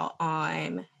came out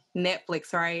on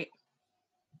Netflix, right?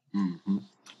 Mm-hmm.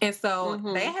 And so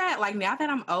they had, like, now that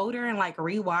I'm older and like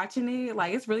rewatching it,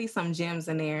 like it's really some gems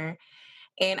in there.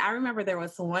 And I remember there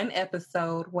was one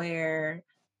episode where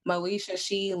Moesha,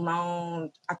 she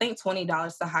loaned, I think,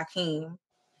 $20 to Hakeem.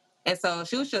 And so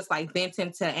she was just like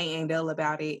venting to Aunt Andell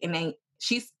about it. And Aunt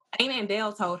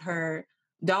Andell told her,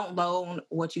 don't loan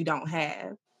what you don't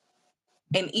have.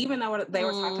 And even though they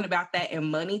were talking about that in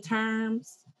money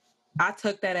terms, I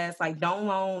took that as like,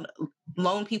 don't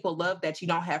loan people love that you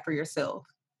don't have for yourself.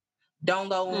 Don't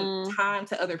loan time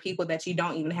to other people that you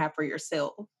don't even have for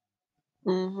yourself.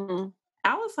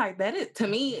 I was like, to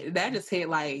me, that just hit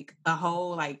like a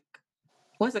whole, like,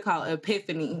 what's it called?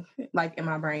 Epiphany, like in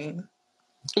my brain.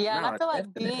 Yeah, and I feel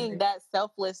like being that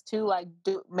selfless too, like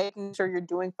making sure you're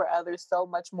doing for others so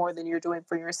much more than you're doing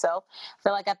for yourself. I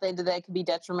feel like at the end of the day, it can be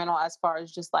detrimental as far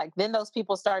as just like, then those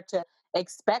people start to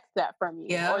expect that from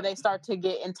you, or they start to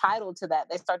get entitled to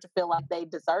that. They start to feel like they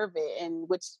deserve it, and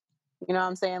which, you know what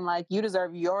I'm saying? Like, you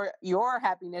deserve your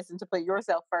happiness and to put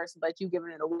yourself first, but you giving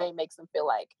it away makes them feel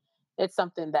like it's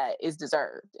something that is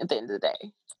deserved at the end of the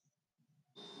day.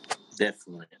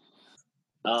 Definitely.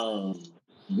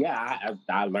 Yeah,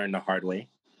 I learned the hard way.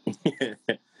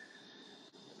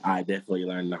 I definitely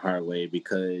learned the hard way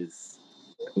because,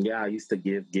 I used to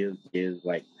give.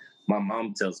 Like, my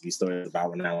mom tells me stories about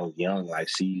when I was young. Like,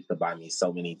 she used to buy me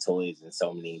so many toys and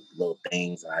so many little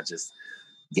things, and I just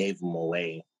gave them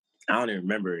away. I don't even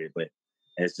remember it, but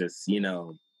it's just,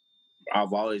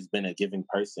 I've always been a giving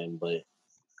person. But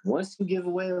once you give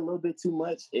away a little bit too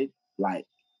much, it, like,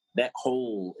 that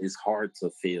hole is hard to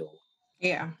fill.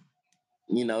 Yeah.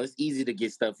 It's easy to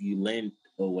get stuff you lend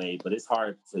away, but it's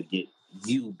hard to get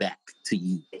you back to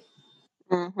you.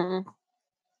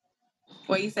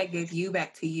 Well, you say give you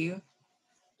back to you?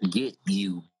 Get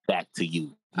you back to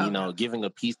you. Okay. Giving a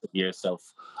piece of yourself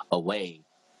away,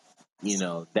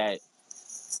 that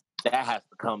has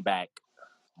to come back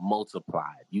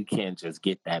multiplied. You can't just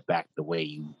get that back the way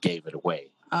you gave it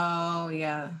away. Oh,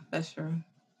 yeah, that's true.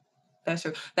 That's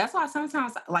true. That's why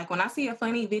sometimes, like, when I see a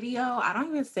funny video, I don't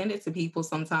even send it to people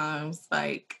sometimes.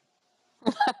 Like,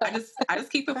 I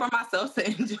just keep it for myself to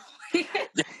enjoy.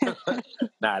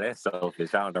 Nah, that's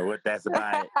selfish. I don't know what that's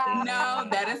about. No,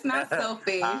 that is not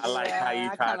selfish. I like how you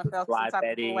tried to slide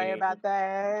that in. Way about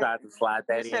that. Tried to slide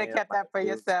that in. You should have kept that for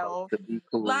yourself. To be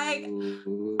cool. Like,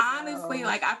 honestly,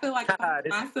 like, I feel like I'm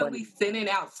constantly sending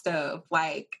out stuff.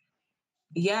 Like,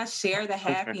 share the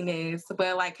happiness,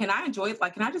 but like, can I enjoy it?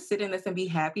 Like, can I just sit in this and be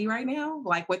happy right now?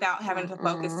 Like, without having to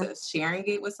focus to sharing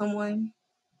it with someone?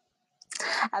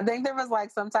 I think there was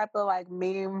like some type of like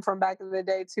meme from back in the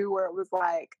day too, where it was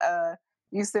like,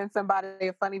 you send somebody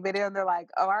a funny video and they're like,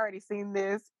 oh, I already seen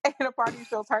this. And the party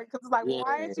feels hurt because it's like,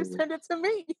 why didn't you send it to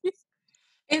me?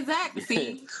 Exactly.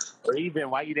 See, Or even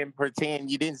why you didn't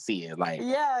pretend you didn't see it. Like,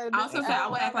 Yeah. I also said I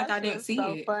would act like I didn't see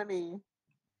so it. funny.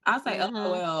 I'll say, Mhm.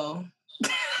 oh well.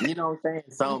 you know what I'm saying?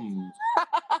 Some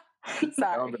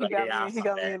Sorry, be he like, got yeah, I me. He saw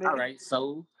got me that. in it. All right,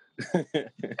 so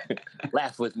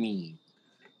laugh with me.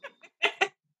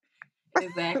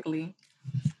 Exactly.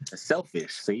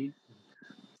 Selfish, see?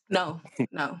 No,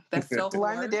 that's self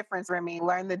Learn the worth. difference, Remy.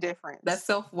 Learn the difference. That's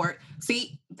self worth.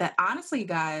 See that honestly,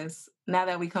 guys. Now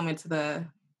that we come into the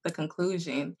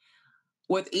conclusion,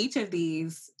 with each of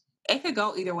these, it could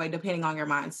go either way depending on your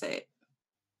mindset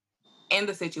and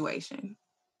the situation.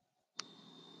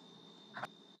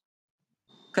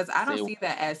 Because I don't see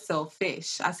that as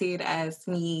selfish. I see it as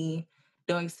me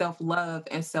doing self-love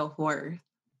and self-worth.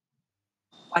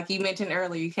 Like you mentioned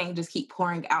earlier, you can't just keep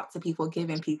pouring out to people,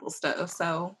 giving people stuff.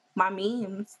 So my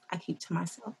means, I keep to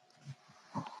myself.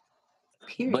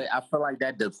 Period. But I feel like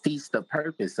that defeats the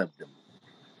purpose of them.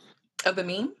 Of the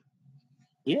meme?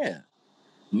 Yeah.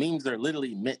 Memes are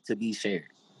literally meant to be shared.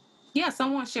 Yeah,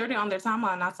 someone shared it on their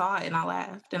timeline and I saw it and I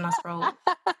laughed and I scrolled.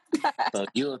 So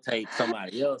you'll take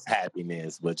somebody else's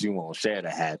happiness, but you won't share the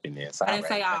happiness. I didn't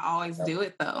say I always do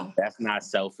it though. That's not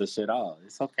selfish at all.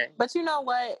 It's okay. But you know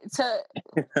what?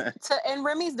 In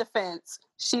Remy's defense,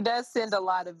 she does send a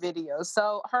lot of videos.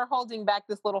 So her holding back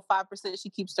this little 5% she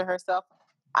keeps to herself,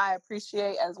 I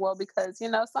appreciate as well because,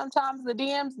 sometimes the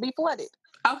DMs be flooded.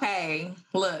 Okay,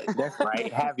 look. That's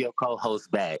right. Have your co-host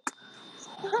back.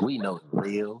 We know the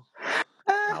real.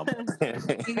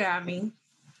 You got me.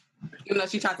 Even though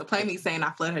she tried to play me saying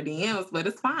I flood her DMs, but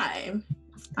it's fine.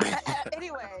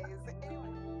 Anyways.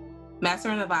 Master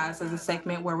and Advise is a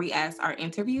segment where we ask our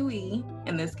interviewee,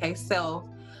 in this case, self,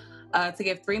 to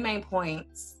give 3 main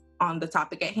points on the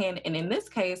topic at hand. And in this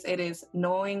case, it is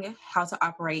knowing how to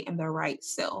operate in their right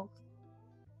self.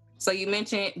 So you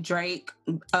mentioned Drake,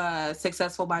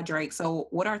 Successful by Drake. So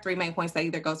what are 3 main points that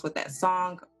either goes with that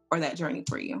song or that journey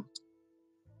for you?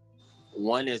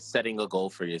 One is setting a goal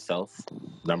for yourself.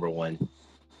 Number 1.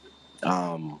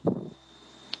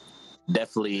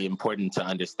 Definitely important to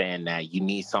understand that you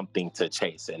need something to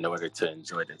chase in order to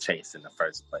enjoy the chase in the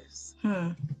first place.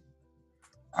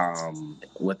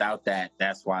 Without that,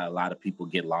 that's why a lot of people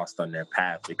get lost on their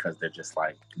path because they're just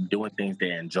like doing things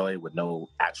they enjoy with no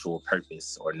actual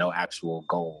purpose or no actual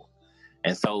goal.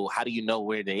 And so how do you know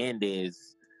where the end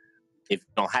is if you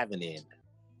don't have an end?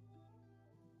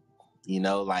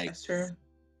 That's true.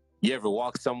 You ever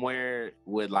walk somewhere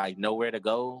with like nowhere to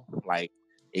go? Like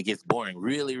it gets boring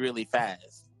really, really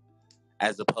fast.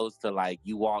 As opposed to like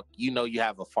you walk, you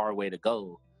have a far way to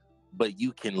go, but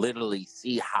you can literally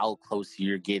see how close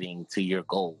you're getting to your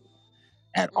goal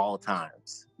at all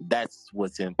times. That's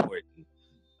what's important.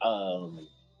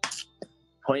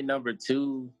 Point number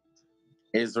 2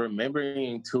 is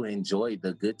remembering to enjoy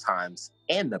the good times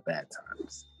and the bad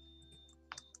times.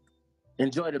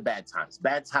 Enjoy the bad times.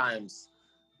 Bad times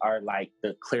are like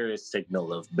the clearest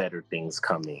signal of better things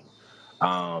coming.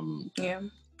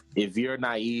 If you're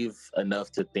naive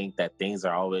enough to think that things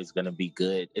are always going to be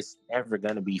good, it's never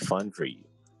going to be fun for you.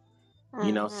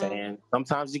 You know what I'm saying?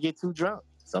 Sometimes you get too drunk.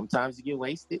 Sometimes you get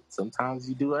wasted. Sometimes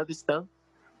you do other stuff.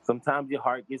 Sometimes your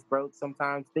heart gets broke.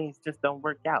 Sometimes things just don't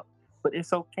work out. But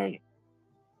it's okay.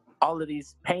 All of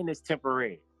these, pain is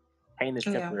temporary. Pain is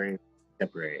temporary.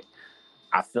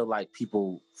 I feel like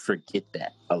people forget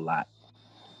that a lot.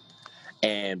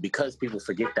 And because people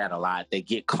forget that a lot, they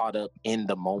get caught up in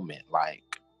the moment. Like,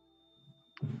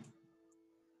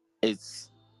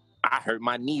 I hurt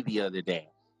my knee the other day,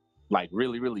 like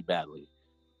really, really badly.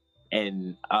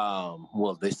 And,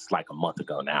 this is like a month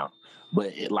ago now,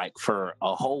 but like for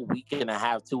a whole week and a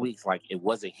half, 2 weeks, like it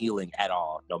wasn't healing at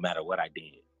all, no matter what I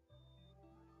did.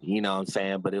 You know what I'm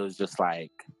saying? But it was just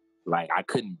like I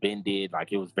couldn't bend it.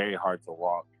 Like it was very hard to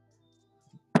walk.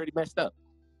 Pretty messed up.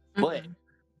 Mm-hmm. But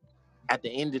at the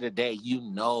end of the day, you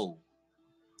know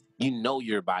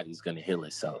your body's going to heal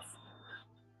itself.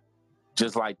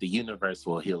 Just like the universe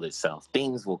will heal itself.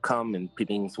 Things will come and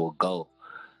things will go.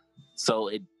 So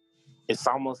it's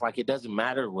almost like it doesn't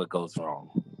matter what goes wrong.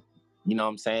 You know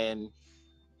what I'm saying?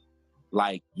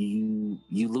 Like you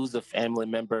lose a family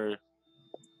member.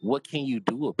 What can you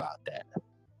do about that?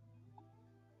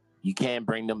 You can't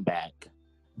bring them back.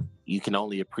 You can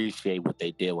only appreciate what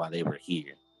they did while they were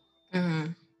here.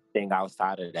 Mm-hmm. Thing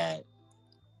outside of that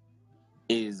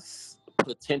is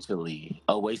potentially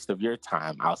a waste of your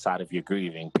time outside of your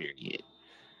grieving period,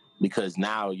 because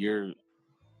now you're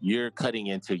cutting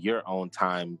into your own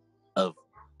time of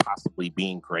possibly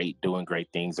being great, doing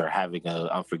great things, or having an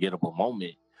unforgettable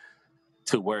moment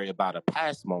to worry about a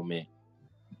past moment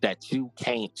that you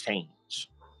can't change.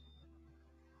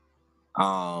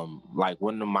 Like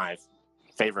one of my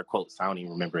favorite quotes, I don't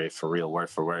even remember it for real, word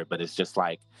for word, but it's just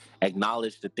like,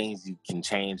 acknowledge the things you can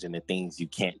change and the things you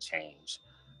can't change.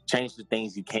 Change the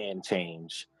things you can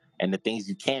change, and the things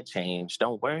you can't change,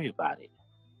 don't worry about it.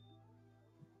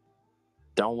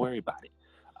 Don't worry about it.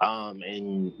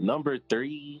 And number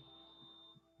 3,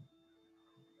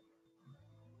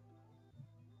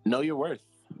 know your worth.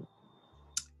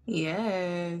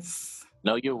 Yes.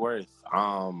 Know your worth.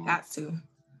 Got to.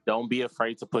 Don't be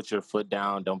afraid to put your foot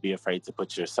down. Don't be afraid to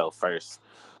put yourself first.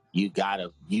 You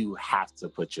have to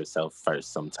put yourself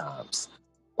first sometimes,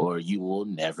 or you will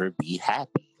never be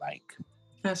happy. Like,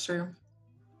 that's true.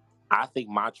 I think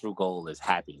my true goal is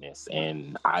happiness,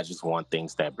 and I just want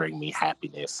things that bring me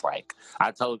happiness. Like I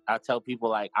tell people,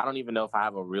 like, I don't even know if I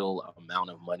have a real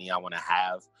amount of money I want to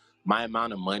have. My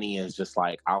amount of money is just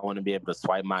like, I want to be able to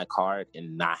swipe my card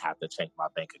and not have to check my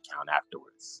bank account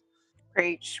afterwards.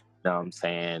 Preach. You know what I'm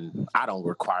saying? I don't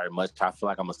require much. I feel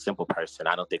like I'm a simple person.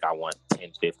 I don't think I want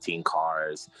 10, 15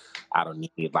 cars. I don't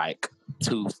need like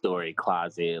 2-story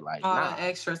closet. Like all the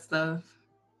extra stuff.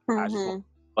 I just want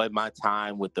to spend my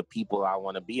time with the people I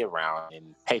want to be around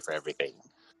and pay for everything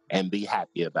and be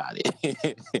happy about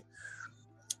it.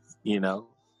 You know?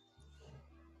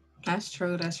 That's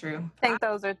true. That's true. I think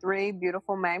those are 3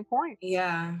 beautiful main points.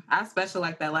 Yeah. I especially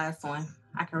like that last one.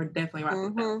 I can definitely rock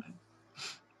with that one.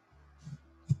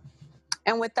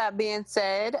 And with that being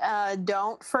said,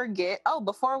 don't forget. Oh,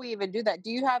 before we even do that, do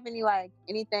you have any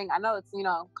anything? I know it's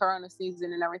Corona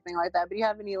season and everything like that, but do you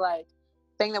have any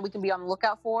thing that we can be on the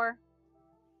lookout for?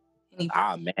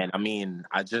 Man, I mean,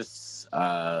 I just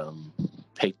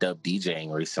picked up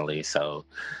DJing recently, so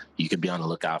you could be on the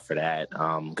lookout for that.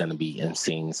 I'm gonna be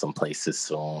emceeing some places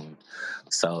soon,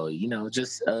 so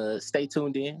just stay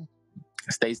tuned in.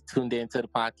 Stay tuned in to the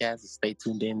podcast and stay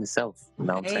tuned in yourself. You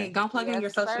know what I'm saying? Go plug in your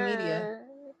social media.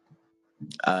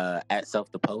 At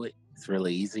Self the Poet. It's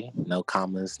really easy. No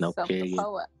commas, no Self period. The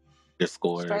Poet. Your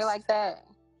scores. Straight like that.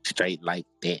 Straight like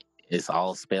that. It's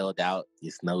all spelled out.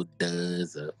 It's no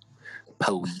does or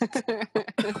poet.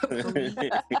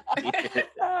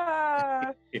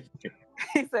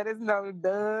 He said it's no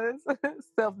does.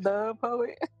 Self-dub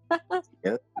poet.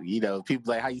 Yep.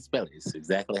 People like, how you spell it? It's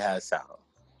exactly how it sounds.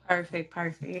 Perfect.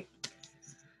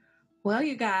 Well,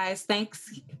 you guys, thank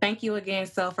you again,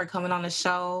 Self, for coming on the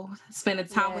show, spending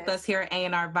time with us here at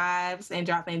A&R Vibes and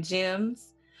dropping gems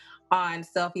on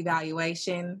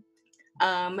self-evaluation.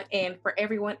 And for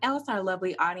everyone else, our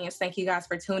lovely audience, thank you guys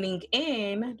for tuning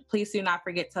in. Please do not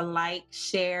forget to like,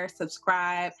 share,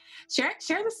 subscribe, share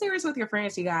the series with your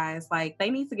friends, you guys. Like, they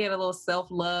need to get a little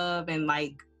self-love and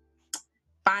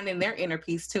finding their inner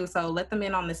peace too. So let them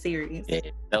in on the series. Yeah,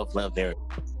 self-love there.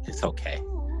 It's okay.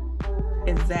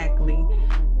 Exactly.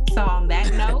 So on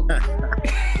that note,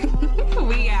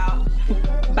 we out.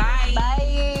 Bye.